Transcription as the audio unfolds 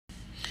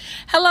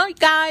Hello,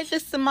 guys.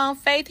 It's Simone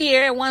Faith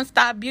here at One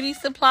Stop Beauty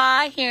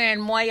Supply here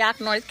in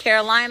Moyock, North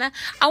Carolina.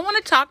 I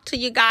want to talk to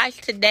you guys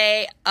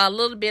today a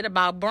little bit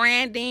about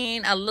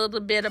branding, a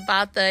little bit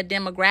about the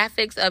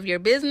demographics of your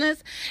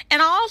business,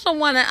 and I also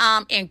want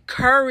to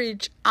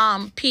encourage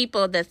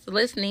people that's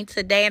listening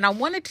today. And I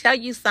want to tell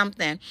you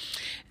something,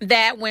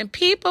 that when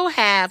people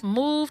have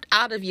moved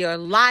out of your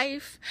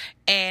life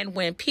and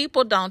when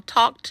people don't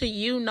talk to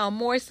you no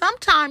more,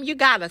 sometimes you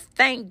got to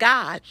thank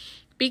God.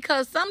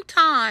 Because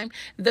sometimes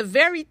the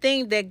very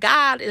thing that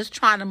God is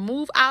trying to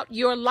move out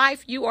your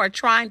life, you are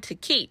trying to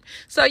keep.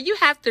 So you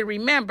have to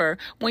remember,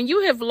 when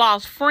you have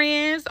lost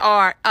friends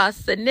or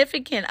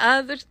significant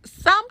others,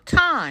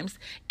 sometimes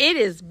it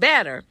is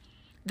better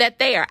that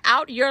they are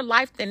out your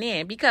life than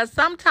in. Because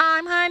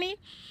sometimes, honey,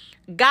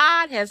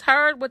 God has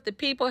heard what the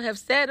people have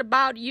said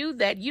about you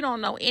that you don't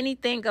know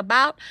anything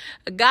about.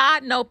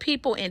 God knows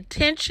people's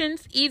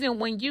intentions even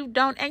when you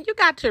don't. And you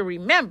got to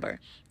remember,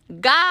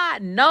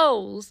 God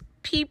knows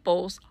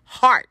people's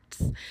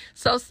hearts.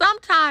 So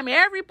sometimes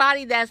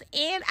everybody that's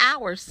in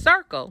our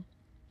circle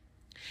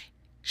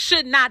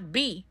should not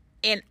be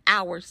in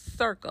our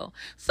circle.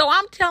 So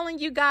I'm telling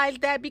you guys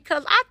that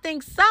because I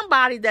think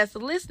somebody that's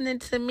listening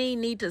to me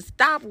need to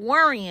stop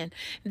worrying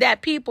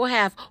that people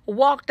have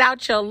walked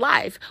out your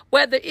life,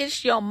 whether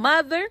it's your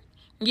mother,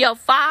 your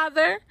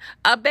father,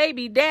 a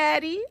baby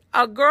daddy,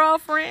 a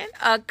girlfriend,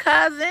 a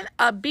cousin,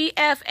 a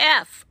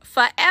BFF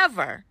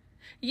forever.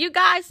 You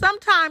guys,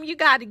 sometimes you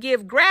got to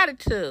give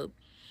gratitude.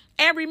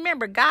 And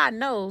remember, God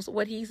knows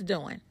what he's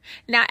doing.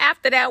 Now,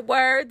 after that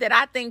word that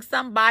I think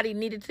somebody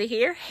needed to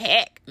hear,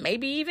 heck,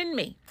 maybe even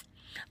me,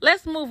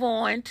 let's move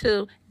on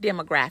to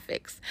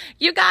demographics.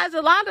 You guys,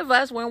 a lot of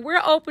us, when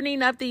we're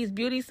opening up these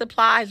beauty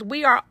supplies,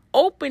 we are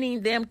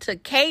opening them to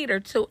cater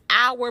to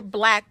our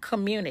Black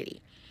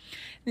community.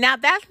 Now,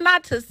 that's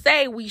not to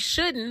say we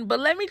shouldn't,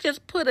 but let me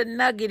just put a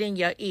nugget in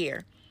your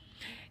ear.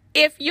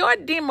 If your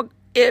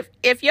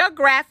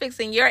graphics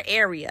in your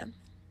area,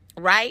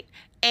 right,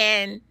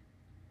 and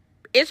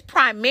it's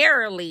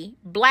primarily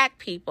Black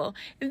people,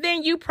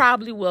 then you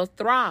probably will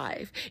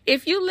thrive.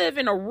 If you live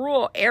in a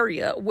rural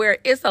area where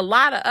it's a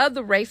lot of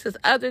other races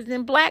other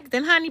than Black,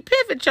 then honey,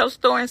 pivot your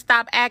store and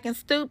stop acting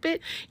stupid.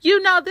 You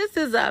know, this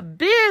is a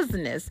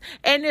business.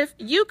 And if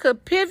you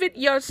could pivot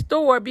your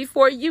store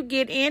before you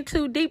get in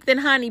too deep, then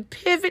honey,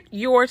 pivot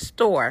your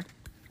store.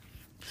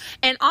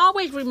 And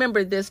always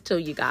remember this too,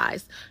 you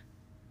guys.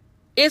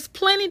 It's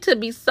plenty to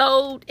be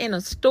sold in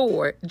a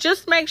store.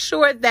 Just make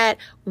sure that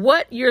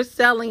what you're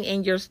selling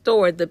in your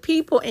store, the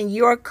people in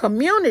your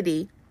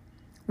community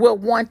will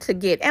want to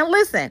get. And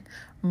listen,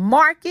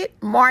 market.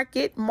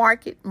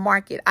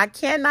 I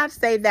cannot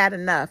say that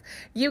enough.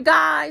 You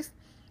guys,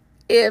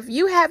 if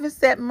you haven't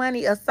set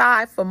money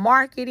aside for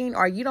marketing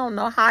or you don't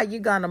know how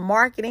you're going to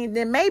marketing,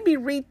 then maybe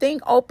rethink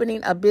opening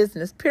a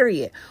business,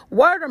 period.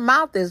 Word of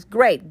mouth is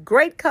great.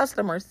 Great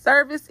customer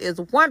service is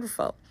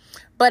wonderful.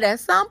 But at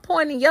some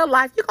point in your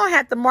life, you're going to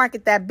have to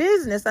market that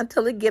business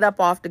until it get up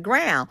off the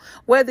ground.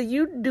 Whether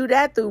you do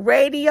that through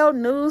radio,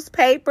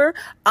 newspaper,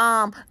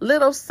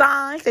 little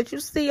signs that you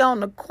see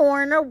on the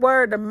corner,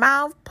 word of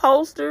mouth,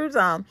 posters,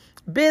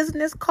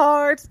 business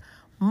cards,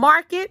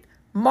 market.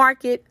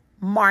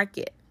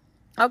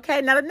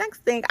 Okay, now the next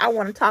thing I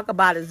want to talk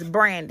about is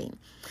branding.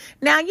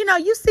 Now,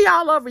 you see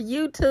all over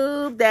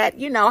YouTube that,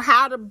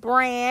 how to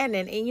brand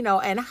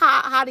and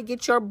how to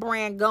get your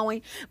brand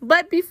going.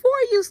 But before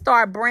you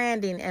start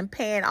branding and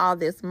paying all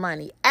this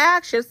money,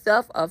 ask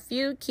yourself a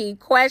few key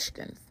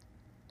questions.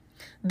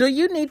 Do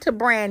you need to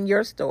brand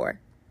your store?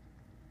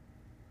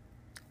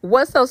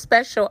 What's so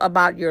special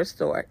about your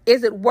store?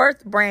 Is it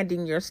worth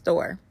branding your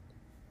store?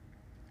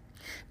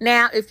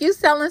 Now, if you're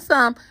selling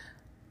some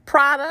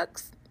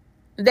products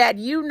that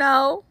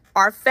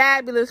are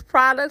fabulous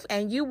products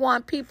and you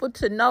want people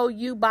to know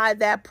you by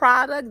that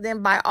product,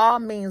 then by all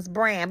means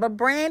brand. But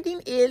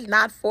branding is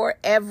not for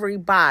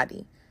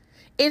everybody.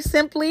 It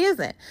simply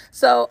isn't.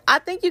 So I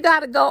think you got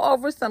to go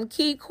over some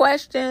key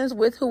questions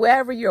with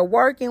whoever you're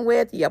working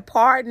with, your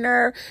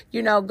partner,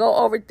 go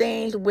over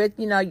things with,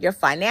 your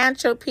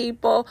financial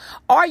people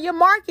or your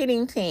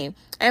marketing team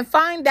and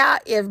find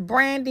out if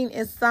branding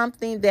is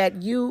something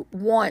that you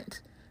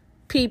want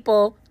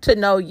people to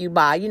know you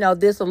by,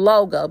 this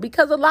logo,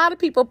 because a lot of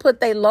people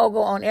put their logo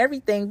on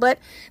everything, but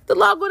the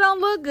logo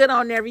don't look good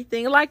on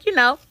everything. Like,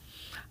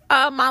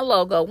 my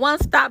logo, One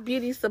Stop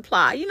Beauty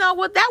Supply. You know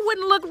what? That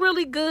wouldn't look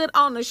really good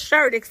on the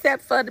shirt,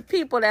 except for the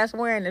people that's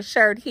wearing the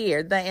shirt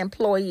here, the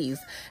employees.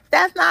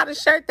 That's not a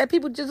shirt that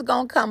people just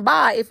gonna come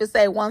by if it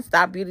say One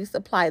Stop Beauty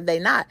Supply. They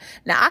not.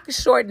 Now I could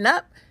shorten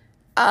up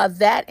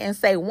that and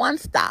say One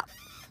Stop,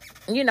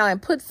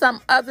 and put some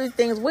other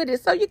things with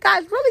it. So you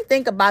guys really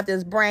think about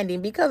this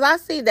branding, because I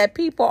see that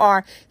people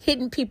are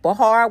hitting people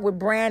hard with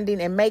branding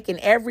and making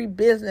every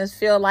business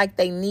feel like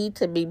they need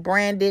to be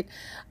branded.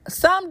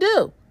 Some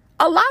do.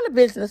 A lot of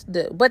businesses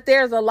do, but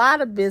there's a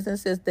lot of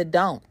businesses that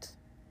don't.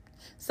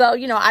 So,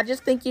 I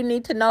just think you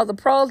need to know the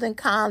pros and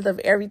cons of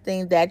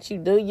everything that you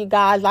do, you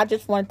guys. I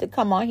just wanted to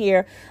come on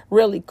here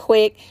really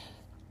quick,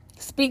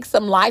 speak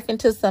some life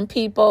into some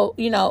people,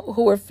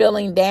 who are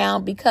feeling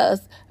down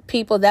because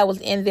people that was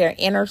in their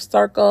inner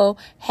circle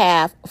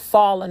have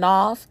fallen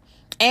off,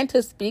 and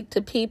to speak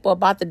to people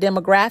about the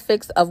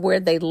demographics of where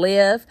they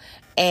live,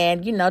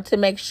 and, to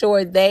make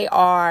sure they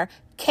are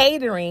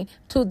catering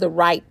to the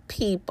right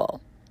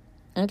people.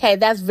 Okay,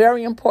 that's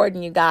very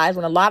important, you guys.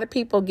 When a lot of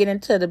people get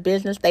into the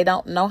business, they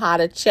don't know how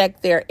to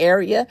check their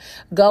area.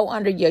 Go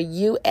under your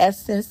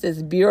U.S.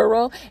 Census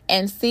Bureau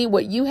and see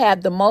what you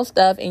have the most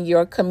of in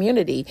your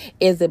community.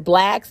 Is it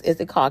blacks? Is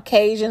it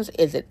Caucasians?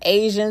 Is it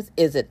Asians?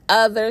 Is it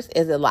others?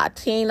 Is it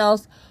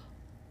Latinos?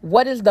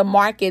 What is the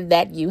market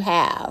that you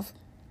have?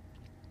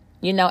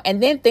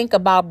 And then think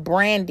about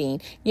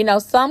branding.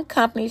 Some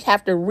companies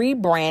have to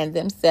rebrand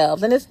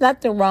themselves, and there's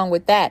nothing wrong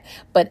with that.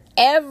 But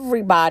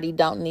everybody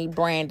don't need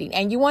branding.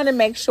 And you want to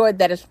make sure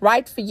that it's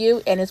right for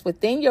you and it's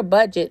within your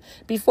budget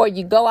before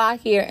you go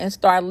out here and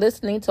start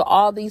listening to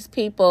all these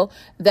people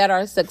that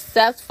are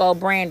successful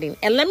branding.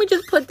 And let me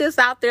just put this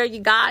out there, you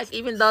guys,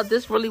 even though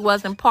this really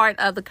wasn't part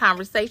of the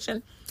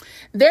conversation,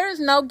 there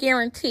is no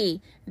guarantee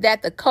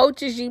that the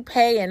coaches you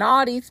pay and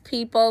all these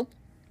people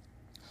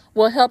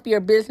will help your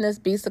business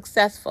be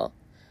successful.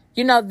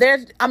 There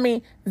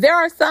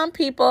are some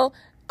people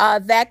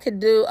that could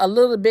do a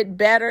little bit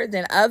better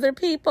than other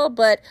people,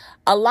 but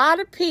a lot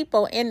of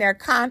people in their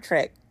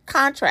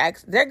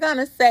contracts, they're going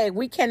to say,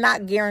 we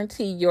cannot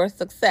guarantee your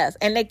success.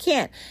 And they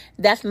can't.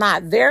 That's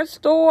not their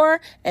store,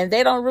 and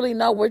they don't really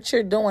know what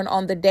you're doing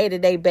on the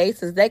day-to-day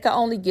basis. They can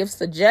only give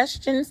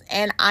suggestions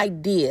and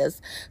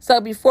ideas. So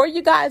before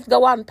you guys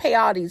go out and pay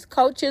all these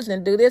coaches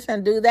and do this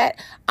and do that,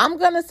 I'm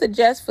going to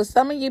suggest for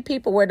some of you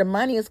people where the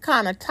money is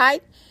kind of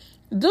tight,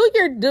 do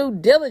your due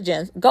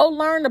diligence. Go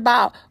learn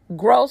about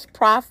gross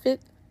profit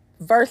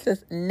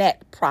versus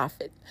net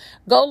profit.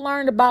 Go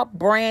learn about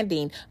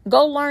branding.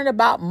 Go learn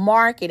about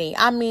marketing.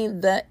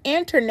 The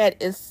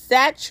internet is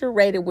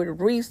saturated with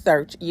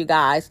research, you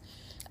guys.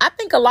 I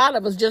think a lot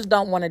of us just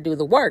don't want to do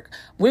the work.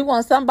 We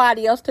want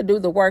somebody else to do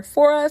the work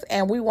for us,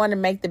 and we want to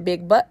make the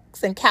big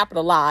bucks and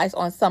capitalize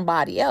on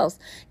somebody else.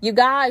 You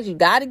guys, you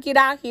got to get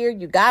out here.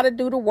 You got to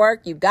do the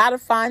work. You got to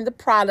find the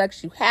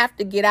products. You have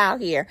to get out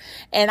here.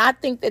 And I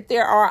think that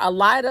there are a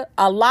lot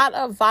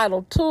of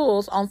vital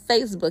tools on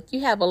Facebook.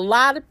 You have a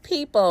lot of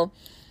people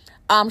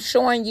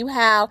showing you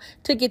how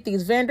to get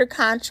these vendor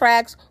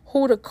contracts,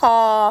 who to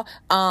call,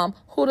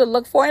 who to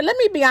look for. And let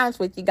me be honest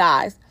with you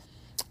guys.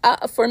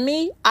 For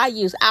me, I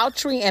use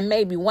Outtree and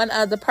maybe one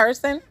other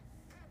person.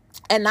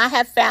 And I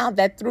have found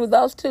that through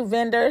those two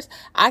vendors,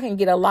 I can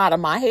get a lot of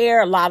my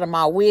hair, a lot of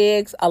my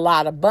wigs, a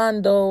lot of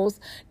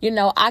bundles.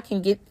 I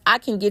can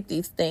get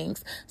these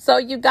things. So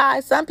you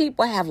guys, some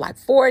people have like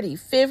 40,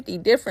 50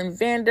 different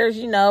vendors.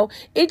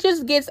 It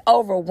just gets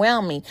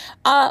overwhelming.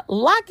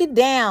 Lock it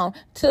down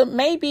to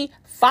maybe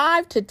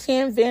 5 to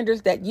 10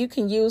 vendors that you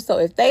can use. So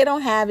if they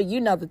don't have it,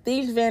 that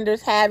these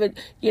vendors have it,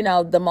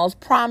 the most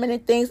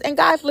prominent things. And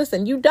guys,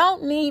 listen, you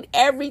don't need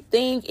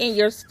everything in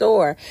your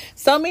store.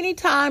 So many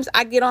times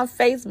I get on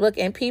Facebook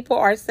and people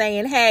are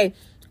saying, hey,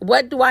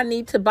 what do I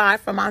need to buy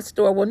from my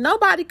store? Well,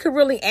 nobody could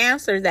really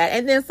answer that.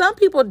 And then some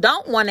people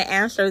don't want to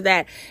answer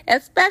that,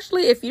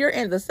 especially if you're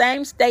in the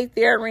same state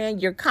they're in,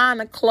 you're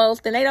kind of close,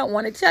 and they don't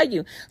want to tell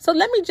you. So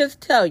let me just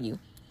tell you.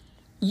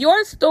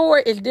 Your store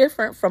is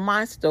different from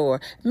my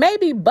store.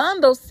 Maybe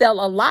bundles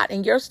sell a lot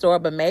in your store,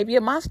 but maybe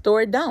in my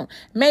store it don't.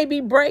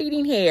 Maybe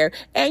braiding hair.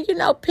 And,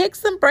 pick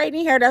some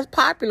braiding hair that's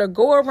popular.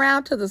 Go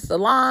around to the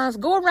salons.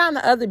 Go around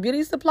to other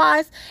beauty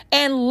supplies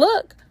and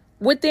look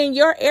within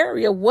your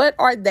area. What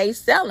are they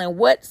selling?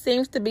 What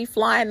seems to be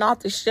flying off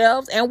the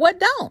shelves and what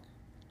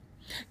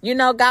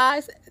don't?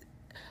 Guys,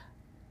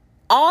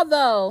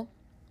 although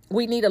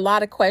we need a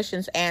lot of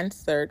questions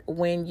answered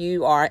when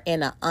you are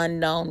in an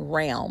unknown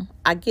realm.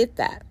 I get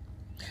that.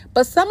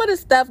 But some of the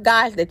stuff,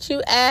 guys, that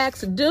you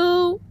ask,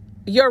 do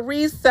your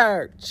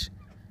research.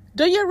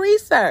 Do your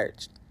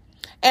research.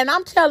 And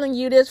I'm telling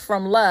you this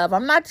from love.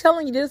 I'm not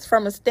telling you this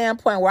from a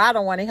standpoint where I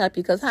don't want to help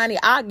you, because, honey,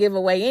 I'll give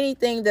away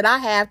anything that I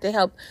have to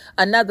help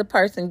another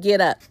person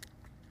get up,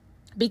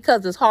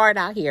 because it's hard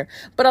out here.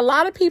 But a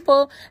lot of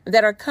people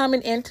that are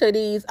coming into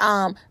these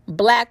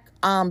black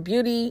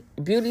beauty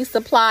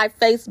supply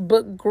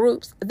Facebook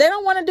groups, they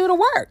don't want to do the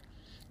work.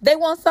 They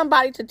want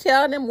somebody to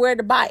tell them where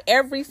to buy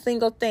every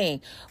single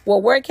thing.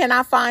 Well, where can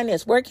I find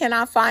this? Where can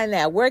I find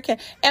that?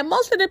 And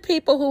most of the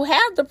people who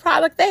have the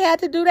product, they had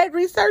to do that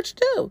research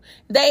too.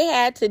 They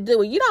had to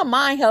do it. You don't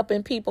mind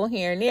helping people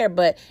here and there,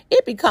 but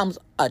it becomes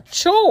a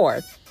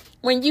chore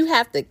when you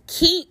have to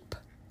keep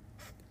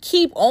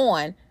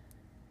on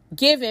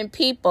giving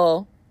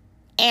people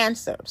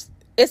answers.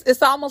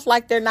 It's almost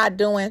like they're not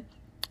doing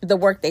the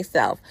work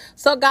themselves.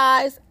 So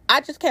guys,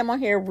 I just came on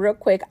here real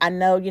quick. I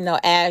know,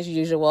 as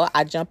usual,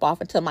 I jump off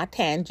into my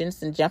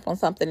tangents and jump on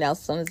something else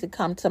as soon as it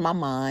comes to my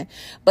mind.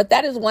 But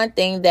that is one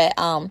thing that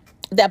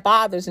that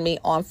bothers me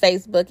on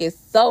Facebook, is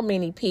so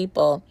many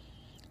people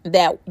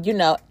that,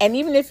 and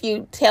even if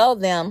you tell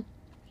them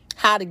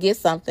how to get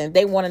something,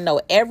 they want to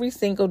know every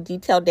single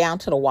detail down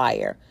to the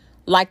wire.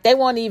 Like they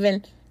won't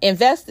even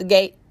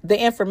investigate the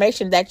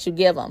information that you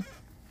give them.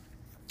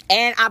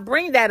 And I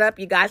bring that up,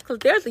 you guys, because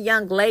there's a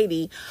young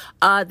lady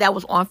that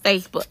was on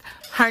Facebook.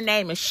 Her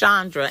name is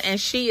Chandra, and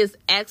she is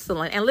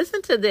excellent. And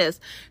listen to this.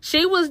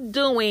 She was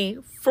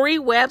doing free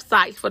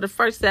websites for the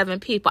first 7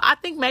 people. I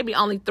think maybe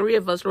only 3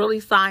 of us really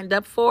signed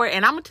up for it.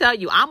 And I'm going to tell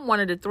you, I'm one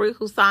of the 3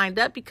 who signed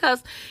up,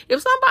 because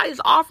if somebody's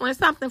offering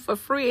something for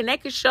free and they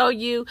can show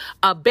you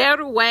a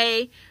better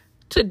way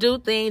to do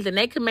things, and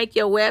they can make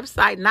your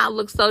website not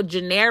look so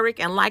generic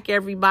and like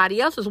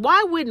everybody else's,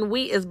 why wouldn't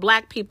we as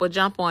Black people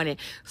jump on it?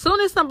 Soon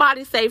as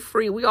somebody say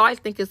free, we always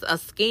think it's a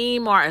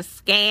scheme or a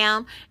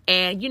scam,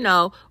 and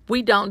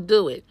we don't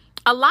do it.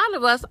 A lot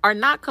of us are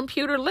not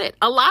computer lit.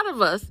 A lot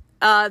of us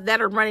that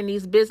are running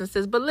these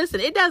businesses. But listen,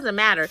 it doesn't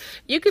matter.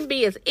 You can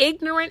be as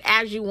ignorant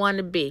as you want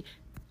to be.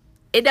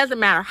 It doesn't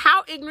matter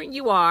how ignorant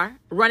you are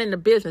running a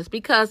business,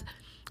 because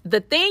the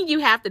thing you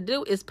have to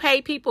do is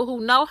pay people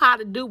who know how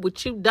to do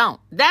what you don't.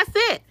 That's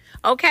it.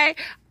 Okay?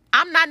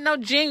 I'm not no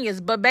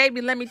genius, but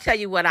baby, let me tell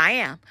you what I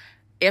am.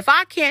 If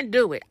I can't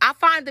do it, I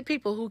find the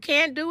people who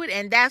can do it,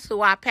 and that's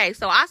who I pay.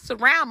 So I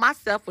surround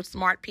myself with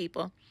smart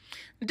people.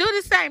 Do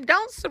the same.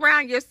 Don't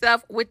surround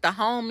yourself with the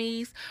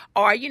homies,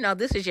 or,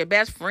 this is your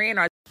best friend.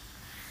 Or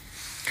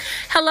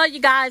hello, you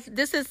guys.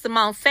 This is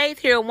Simone Faith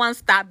here at One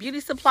Stop Beauty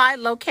Supply,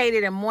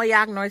 located in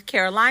Moyock, North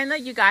Carolina.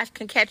 You guys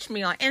can catch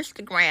me on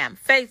Instagram,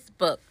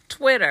 Facebook,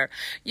 Twitter.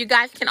 You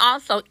guys can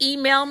also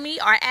email me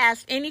or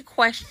ask any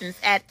questions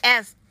at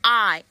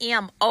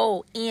SIMONEMIMB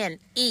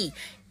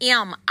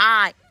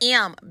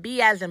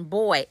as in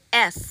boy,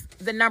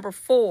 the number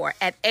 4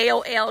 at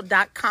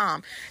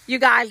AOL.com. You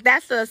guys,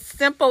 that's a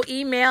simple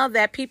email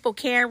that people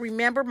can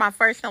remember. My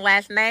first and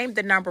last name,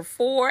 the number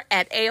 4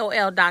 at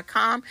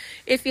AOL.com.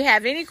 If you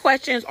have any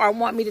questions or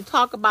want me to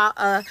talk about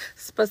a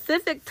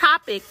specific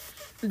topic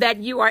that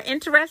you are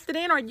interested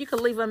in, or you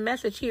can leave a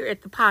message here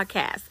at the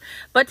podcast.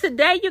 But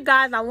today, you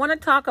guys, I want to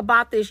talk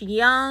about this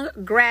young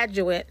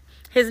graduate.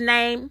 His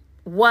name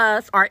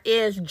was or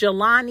is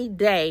Jelani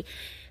Day.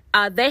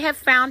 They have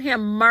found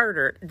him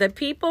murdered. The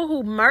people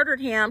who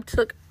murdered him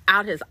took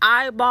out his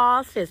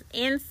eyeballs, his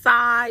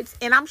insides,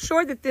 and I'm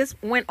sure that this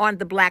went on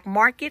the black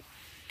market,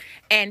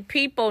 and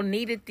people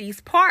needed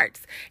these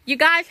parts. You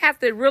guys have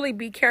to really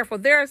be careful.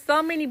 There are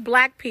so many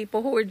Black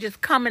people who are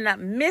just coming up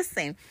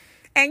missing.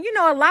 And,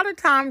 a lot of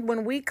times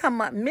when we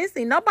come up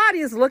missing, nobody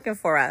is looking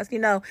for us.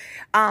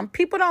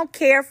 People don't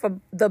care for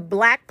the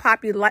black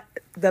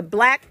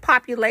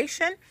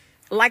population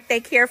like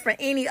they care for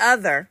any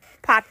other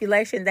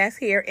population that's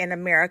here in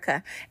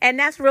America. And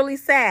that's really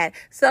sad.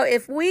 So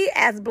if we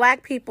as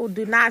Black people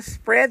do not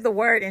spread the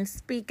word and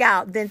speak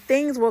out, then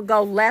things will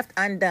go left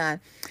undone.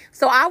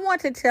 So I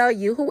want to tell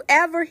you,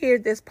 whoever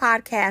hears this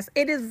podcast,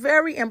 it is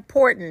very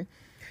important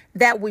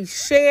that we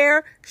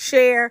share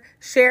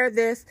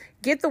this,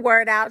 get the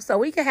word out so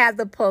we can have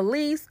the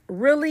police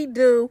really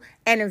do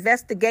an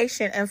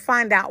investigation and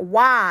find out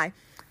why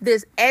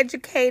this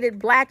educated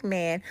Black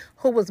man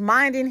who was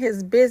minding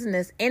his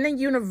business in a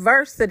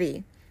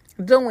university,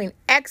 doing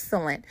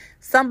excellent,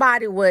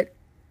 somebody would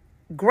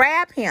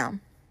grab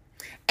him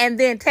and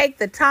then take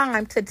the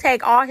time to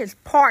take all his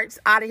parts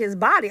out of his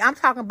body. I'm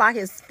talking about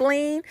his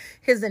spleen,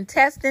 his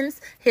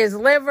intestines, his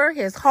liver,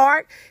 his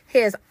heart,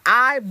 his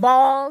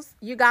eyeballs,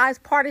 you guys,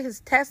 part of his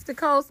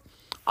testicles.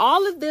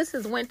 All of this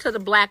has went to the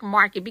black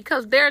market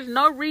because there's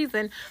no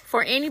reason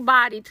for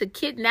anybody to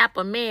kidnap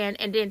a man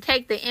and then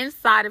take the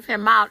inside of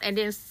him out and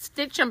then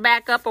stitch him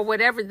back up or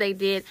whatever they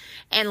did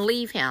and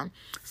leave him.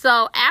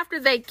 So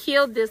after they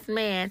killed this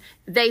man,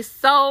 they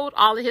sold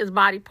all of his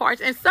body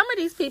parts. And some of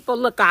these people,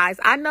 look, guys,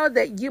 I know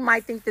that you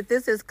might think that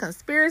this is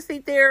conspiracy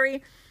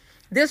theory.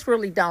 This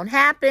really don't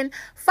happen.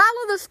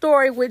 Follow the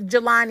story with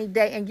Jelani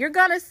Day and you're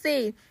going to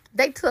see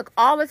they took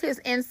all of his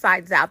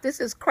insides out. This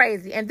is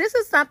crazy. And this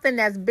is something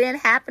that's been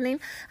happening.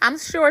 I'm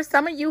sure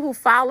some of you who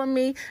follow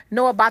me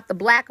know about the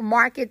black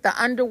market, the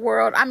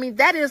underworld. I mean,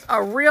 that is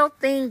a real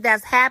thing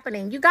that's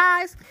happening. You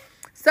guys,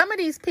 some of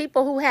these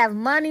people who have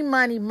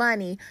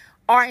money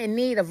are in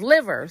need of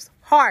livers,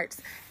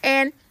 hearts.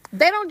 And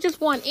they don't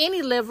just want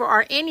any liver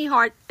or any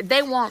heart.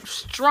 They want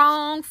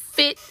strong,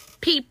 fit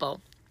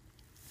people.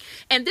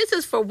 And this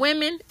is for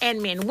women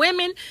and men.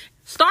 Women,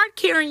 start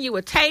carrying you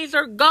a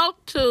taser. Go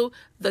to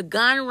the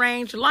gun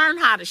range. Learn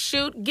how to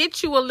shoot.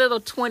 Get you a little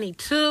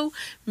 .22.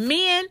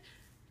 Men,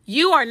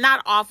 you are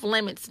not off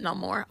limits no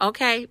more,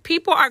 okay?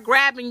 People are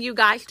grabbing you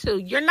guys too.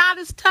 You're not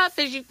as tough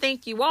as you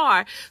think you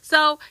are.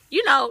 So,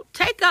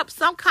 take up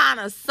some kind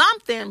of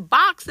something,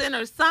 boxing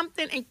or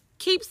something, and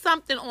keep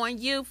something on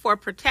you for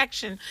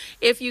protection.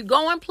 If you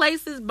go in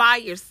places by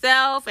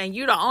yourself and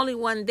you're the only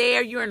one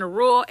there, you're in a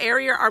rural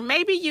area, or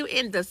maybe you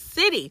in the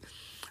city,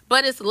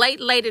 but it's late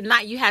at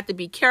night, you have to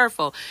be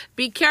careful.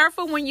 Be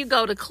careful when you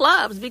go to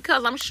clubs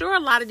because I'm sure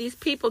a lot of these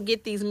people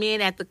get these men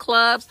at the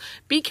clubs.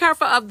 Be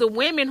careful of the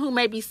women who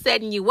may be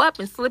setting you up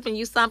and slipping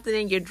you something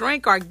in your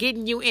drink or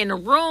getting you in a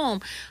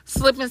room,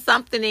 slipping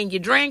something in your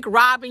drink,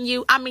 robbing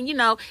you. I mean,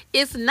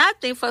 it's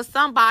nothing for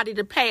somebody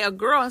to pay a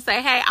girl and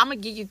say, hey, I'm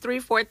going to give you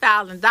 $3,000,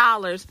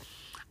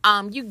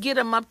 $4,000. You get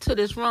him up to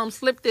this room,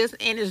 slip this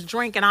in his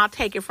drink, and I'll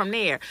take it from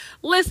there.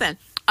 Listen,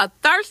 A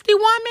thirsty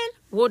woman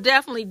will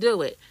definitely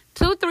do it.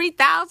 2,000,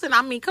 3,000.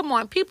 I mean, come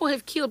on. People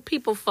have killed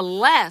people for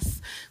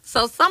less.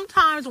 So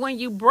sometimes when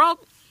you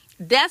broke,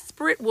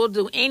 desperate will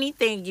do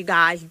anything, you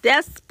guys.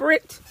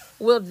 Desperate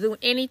will do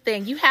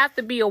anything. You have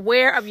to be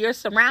aware of your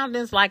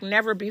surroundings like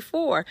never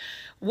before.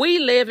 We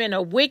live in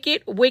a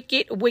wicked,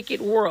 wicked,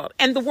 wicked world.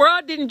 And the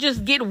world didn't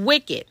just get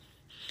wicked.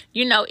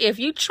 You know, if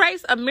you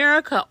trace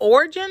America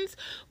origins,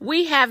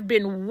 we have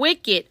been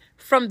wicked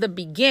from the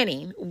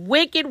beginning.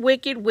 Wicked,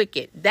 wicked,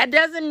 wicked. That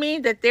doesn't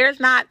mean that there's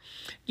not,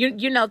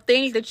 you know,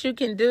 things that you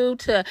can do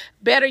to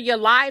better your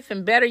life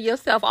and better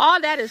yourself.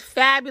 All that is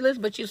fabulous,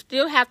 but you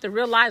still have to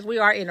realize we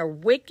are in a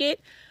wicked,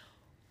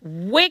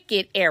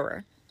 wicked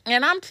era.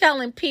 And I'm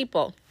telling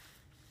people,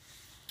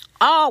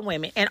 all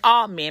women and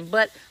all men,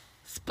 but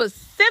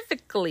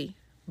specifically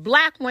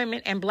Black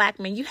women and Black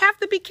men, you have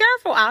to be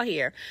careful out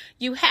here.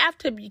 You have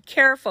to be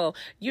careful.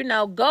 You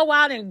know, go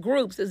out in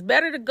groups. It's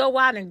better to go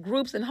out in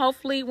groups, and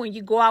hopefully when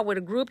you go out with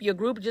a group, your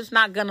group is just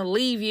not going to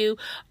leave you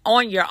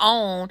on your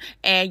own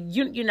and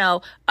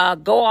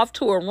go off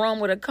to a room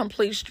with a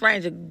complete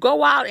stranger.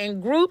 Go out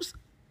in groups,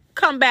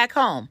 come back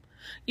home.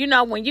 You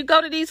know, when you go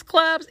to these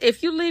clubs,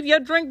 if you leave your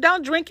drink,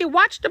 don't drink it.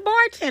 Watch the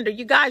bartender.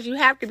 You guys, you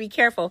have to be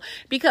careful,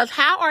 because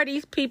how are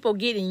these people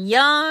getting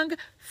young,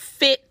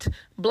 fit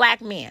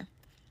Black men?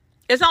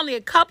 There's only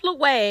a couple of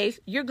ways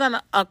you're going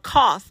to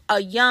accost a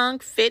young,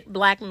 fit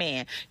Black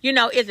man. You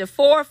know, is it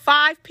 4 or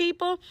 5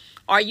 people?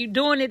 Are you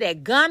doing it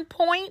at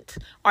gunpoint?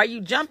 Are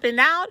you jumping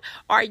out?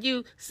 Are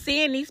you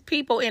seeing these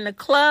people in the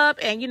club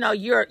and, you know,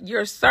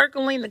 you're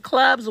circling the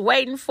clubs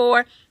waiting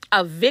for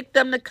a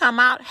victim to come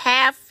out,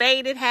 half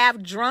faded,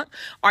 half drunk?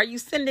 Are you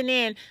sending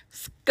in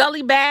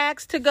scully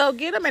bags to go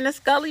get them? And a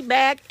scully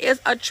bag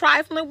is a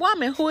trifling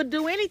woman who would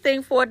do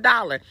anything for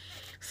 $1.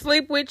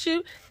 Sleep with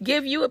you,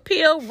 give you a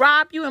pill,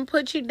 rob you, and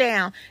put you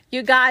down.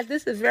 You guys,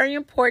 this is very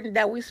important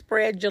that we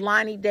spread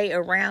Jelani Day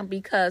around,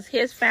 because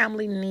his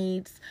family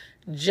needs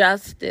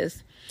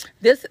justice.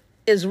 This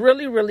is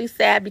really, really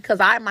sad, because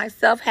I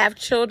myself have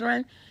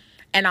children,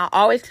 and I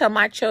always tell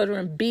my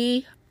children,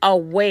 be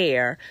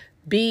aware.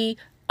 Be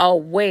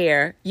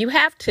aware. You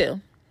have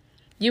to.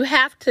 You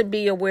have to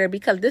be aware,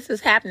 because this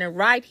is happening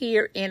right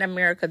here in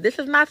America. This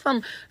is not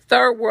some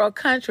third world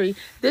country.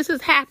 This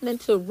is happening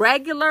to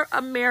regular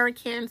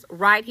Americans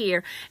right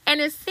here. And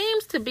it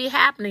seems to be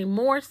happening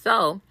more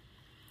so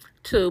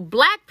to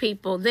Black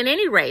people than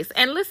any race.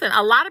 And listen,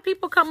 a lot of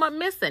people come up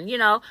missing. You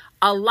know,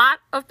 a lot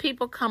of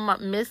people come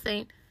up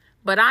missing.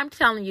 But I'm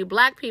telling you,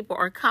 Black people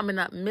are coming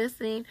up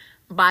missing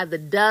by the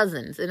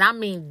dozens. And I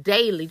mean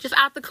daily, just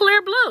out the clear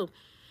blue.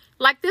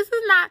 Like, this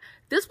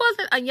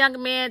wasn't a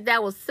young man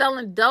that was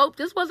selling dope.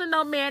 This wasn't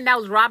no man that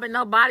was robbing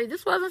nobody.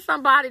 This wasn't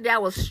somebody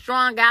that was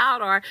strung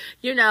out or,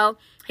 you know,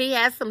 he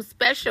had some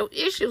special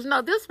issues.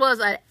 No, this was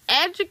an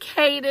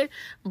educated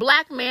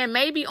Black man,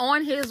 maybe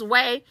on his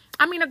way.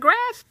 I mean, a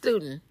grad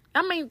student.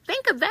 I mean,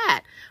 think of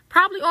that.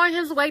 Probably on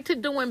his way to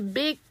doing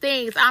big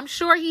things. I'm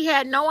sure he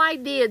had no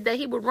idea that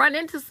he would run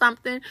into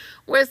something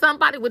where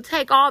somebody would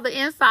take all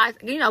the insides,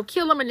 you know,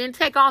 kill him and then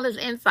take all his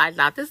insides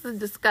out. This is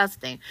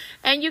disgusting.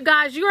 And you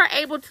guys, you are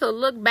able to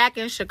look back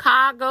in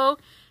Chicago,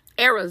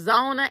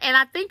 Arizona, and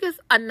I think it's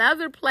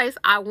another place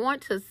I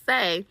want to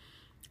say.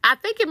 I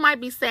think it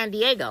might be San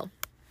Diego,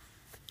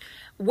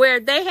 where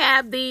they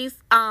have these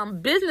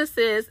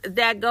businesses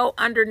that go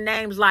under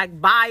names like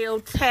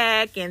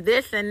biotech and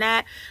this and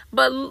that.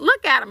 But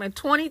look at them in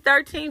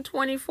 2013,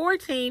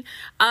 2014,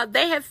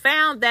 they have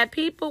found that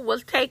people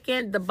was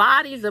taking the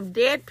bodies of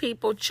dead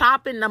people,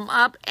 chopping them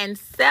up and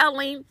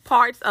selling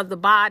parts of the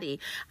body.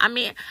 I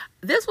mean,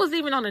 this was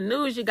even on the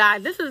news, you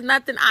guys. This is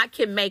nothing I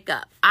can make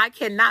up. I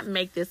cannot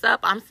make this up.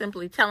 I'm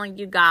simply telling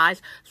you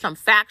guys some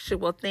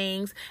factual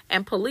things.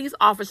 And police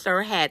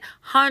officer had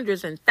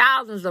hundreds and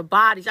thousands of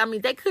bodies. I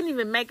mean, they couldn't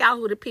even make out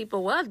who the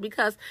people was,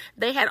 because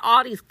they had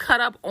all these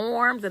cut up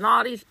arms and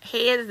all these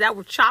heads that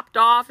were chopped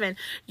off, and,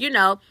 you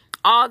know,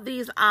 all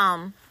these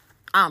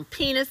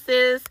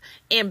penises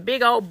in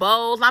big old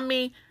bowls. I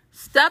mean,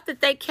 stuff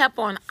that they kept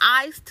on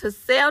ice to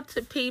sell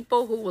to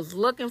people who was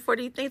looking for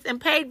these things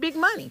and paid big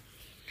money.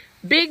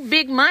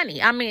 Big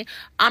money. I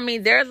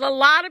mean, there's a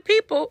lot of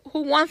people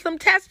who want some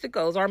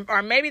testicles,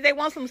 or maybe they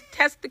want some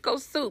testicle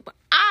soup.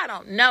 I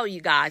don't know,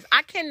 you guys.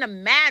 I can't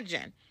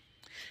imagine.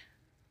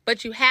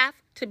 But you have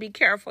to be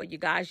careful, you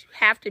guys. You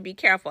have to be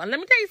careful. And let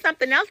me tell you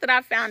something else that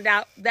I found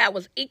out that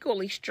was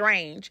equally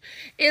strange,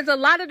 is a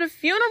lot of the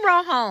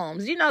funeral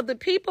homes, you know, the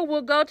people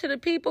will go to the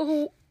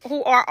people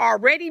who are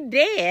already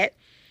dead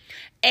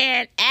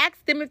and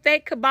ask them if they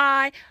could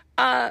buy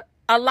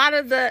a lot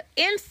of the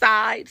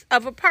insides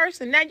of a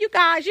person. Now, you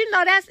guys, you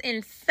know, that's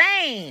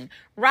insane,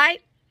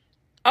 right?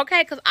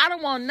 Okay, because I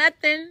don't want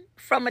nothing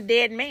from a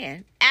dead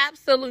man.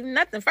 Absolutely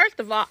nothing.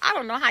 First of all, I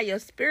don't know how your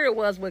spirit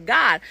was with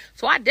God,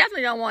 so I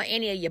definitely don't want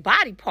any of your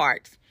body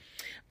parts.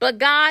 But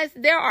guys,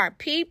 there are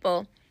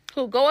people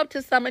who go up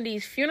to some of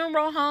these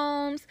funeral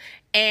homes,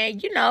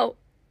 and, you know,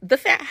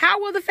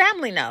 how will the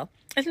family know?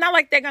 It's not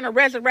like they're going to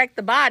resurrect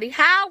the body.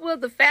 How will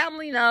the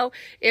family know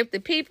if the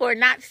people are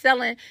not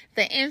selling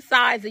the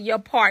insides of your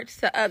parts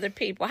to other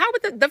people? How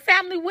would the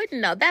family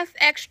wouldn't know? That's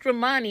extra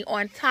money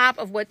on top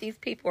of what these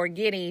people are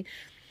getting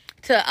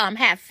to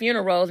have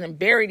funerals and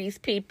bury these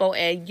people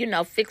and,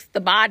 fix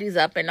the bodies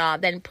up and all,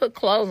 then put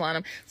clothes on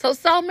them.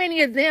 So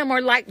many of them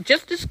are like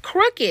just as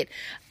crooked,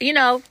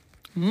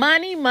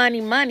 money, money,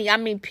 money. I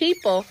mean,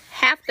 people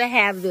have to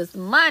have this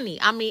money.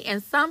 I mean,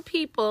 and some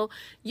people,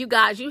 you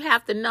guys, you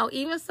have to know,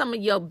 even some of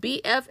your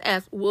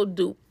BFFs will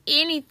do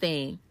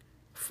anything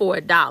for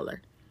 $1.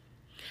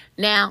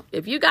 Now,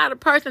 if you got a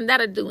person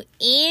that'll do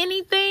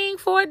anything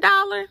for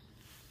 $1,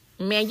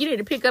 man, you need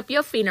to pick up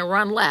your feet and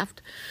run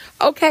left.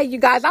 Okay, you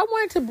guys, I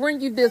wanted to bring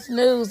you this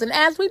news. And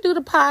as we do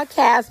the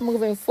podcast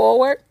moving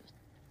forward,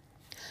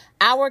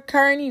 our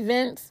current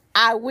events,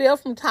 I will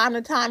from time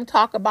to time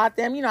talk about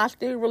them. I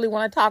still really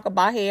want to talk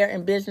about hair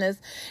and business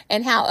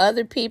and how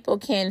other people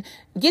can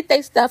get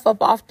their stuff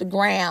up off the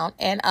ground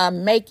and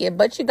make it.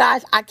 But you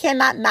guys, I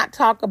cannot not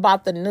talk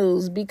about the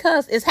news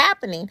because it's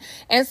happening.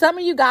 And some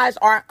of you guys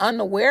are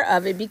unaware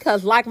of it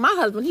because, like my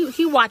husband,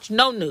 he watched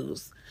no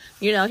news.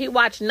 He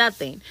watched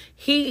nothing.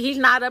 He's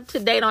not up to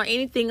date on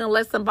anything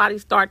unless somebody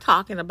start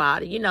talking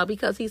about it,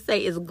 because he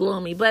say it's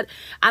gloomy. But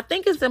I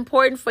think it's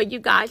important for you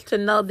guys to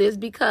know this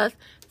because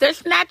they're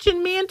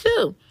snatching men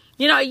too.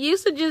 It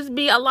used to just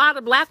be a lot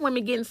of black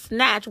women getting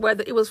snatched,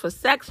 whether it was for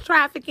sex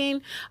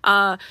trafficking,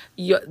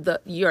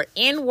 your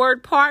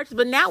N-word parts,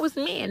 but now it's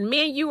men.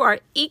 Men, you are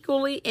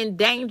equally in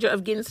danger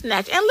of getting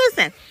snatched. And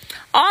listen,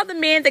 all the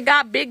men that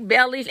got big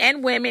bellies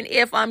and women,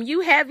 if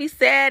you heavy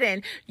set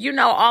and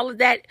all of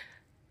that,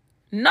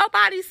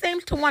 nobody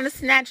seems to want to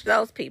snatch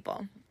those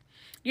people.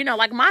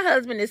 Like my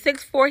husband is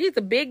 6'4". He's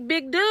a big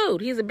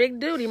dude. He's a big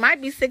dude. He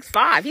might be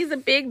 6'5". He's a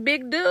big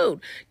dude.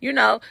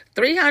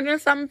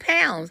 300 something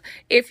pounds.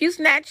 If you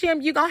snatch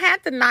him, you're going to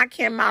have to knock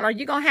him out or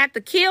you're going to have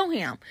to kill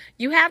him.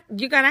 You're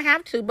going to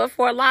have to. But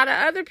for a lot of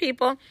other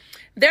people,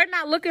 they're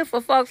not looking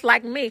for folks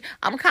like me.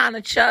 I'm kind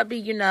of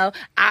chubby,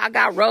 I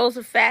got rolls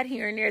of fat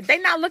here and there.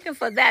 They're not looking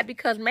for that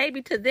because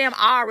maybe to them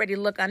I already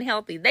look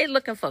unhealthy. They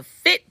looking for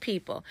fit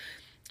people.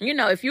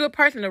 If you're a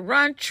person to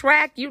run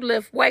track, you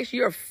lift weights,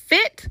 you're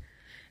fit,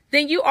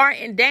 then you are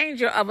in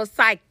danger of a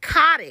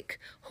psychotic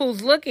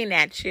who's looking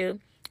at you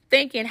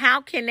thinking,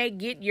 how can they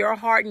get your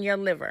heart and your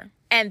liver?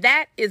 And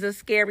that is a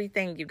scary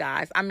thing, you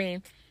guys. I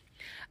mean,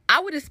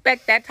 I would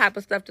expect that type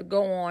of stuff to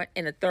go on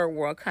in a third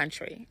world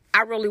country.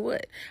 I really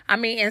would. I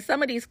mean, in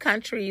some of these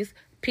countries,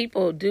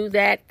 people do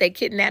that. They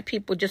kidnap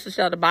people just to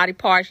sell the body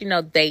parts.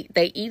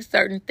 They eat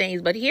certain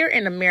things. But here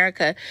in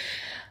America,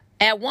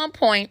 at one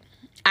point,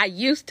 I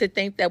used to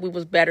think that we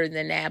was better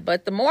than that.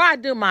 But the more I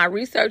do my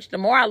research, the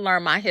more I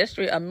learn my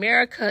history,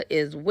 America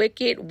is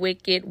wicked,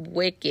 wicked,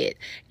 wicked.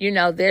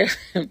 There's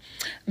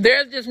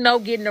just no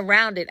getting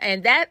around it.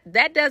 And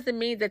that doesn't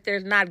mean that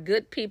there's not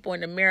good people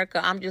in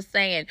America. I'm just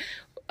saying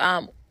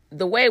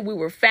the way we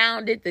were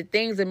founded, the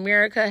things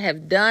America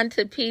have done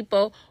to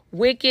people,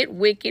 wicked,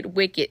 wicked,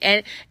 wicked.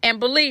 And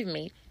believe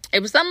me,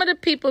 if some of the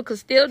people could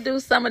still do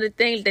some of the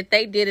things that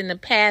they did in the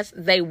past,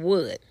 they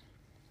would.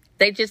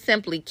 They just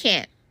simply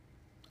can't.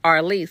 Or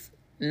at least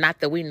not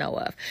that we know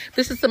of.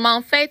 This is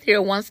Simone Faith here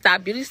at One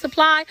Stop Beauty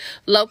Supply,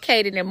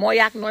 located in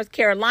Mooryock, North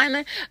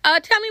Carolina.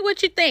 Tell me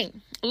what you think.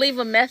 Leave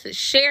a message.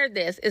 Share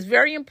this. It's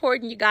very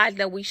important, you guys,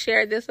 that we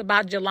share this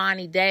about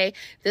Jelani Day.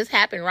 This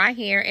happened right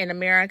here in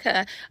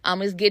America.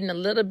 It's getting a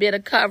little bit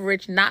of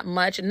coverage, not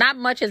much. Not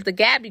much as the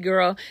Gabby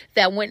girl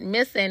that went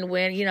missing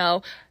when,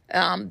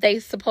 they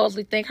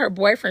supposedly think her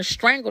boyfriend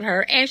strangled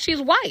her, and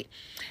she's white.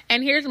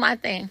 And here's my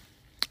thing.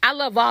 I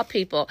love all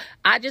people.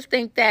 I just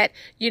think that,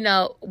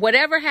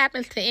 whatever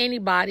happens to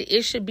anybody,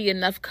 it should be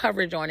enough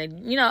coverage on it.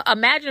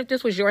 Imagine if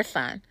this was your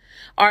son.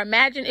 Or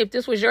imagine if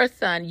this was your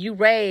son, you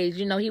raised,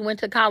 he went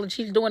to college,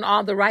 he's doing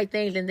all the right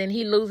things, and then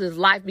he loses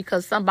life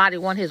because somebody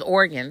wants his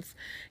organs.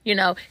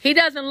 He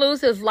doesn't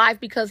lose his life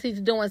because he's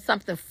doing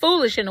something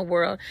foolish in the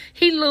world.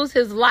 He loses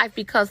his life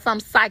because some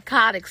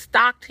psychotic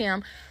stalked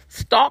him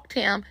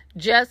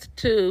just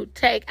to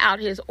take out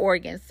his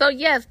organs. So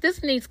yes,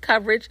 this needs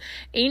coverage,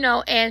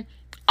 and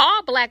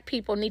all black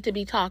people need to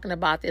be talking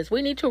about this.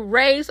 We need to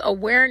raise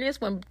awareness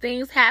when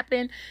things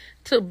happen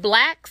to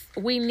blacks.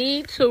 We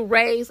need to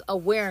raise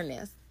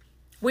awareness.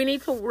 We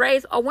need to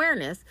raise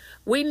awareness.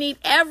 We need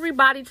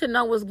everybody to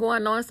know what's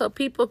going on so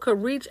people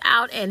could reach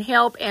out and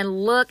help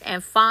and look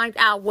and find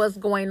out what's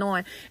going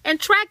on and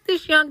track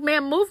this young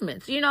man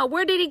movements.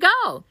 Where did he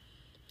go?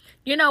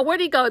 Where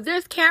did he go?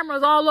 There's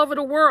cameras all over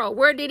the world.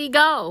 Where did he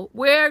go?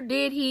 Where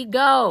did he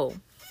go?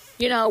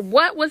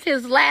 What was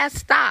his last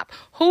stop?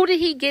 Who did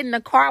he get in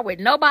the car with?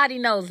 Nobody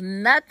knows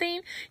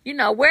nothing.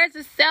 Where's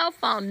his cell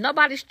phone?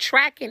 Nobody's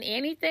tracking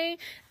anything.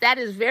 That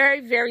is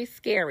very, very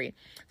scary.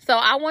 So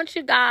I want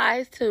you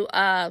guys to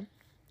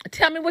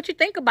tell me what you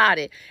think about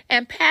it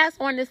and pass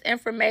on this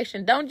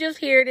information. Don't just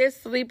hear this,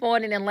 sleep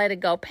on it, and let it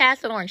go.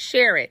 Pass it on,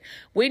 share it.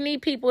 We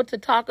need people to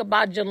talk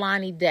about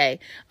Jelani Day.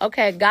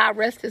 Okay, God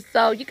rest his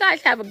soul. You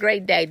guys have a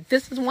great day.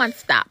 This is One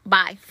Stop.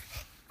 Bye.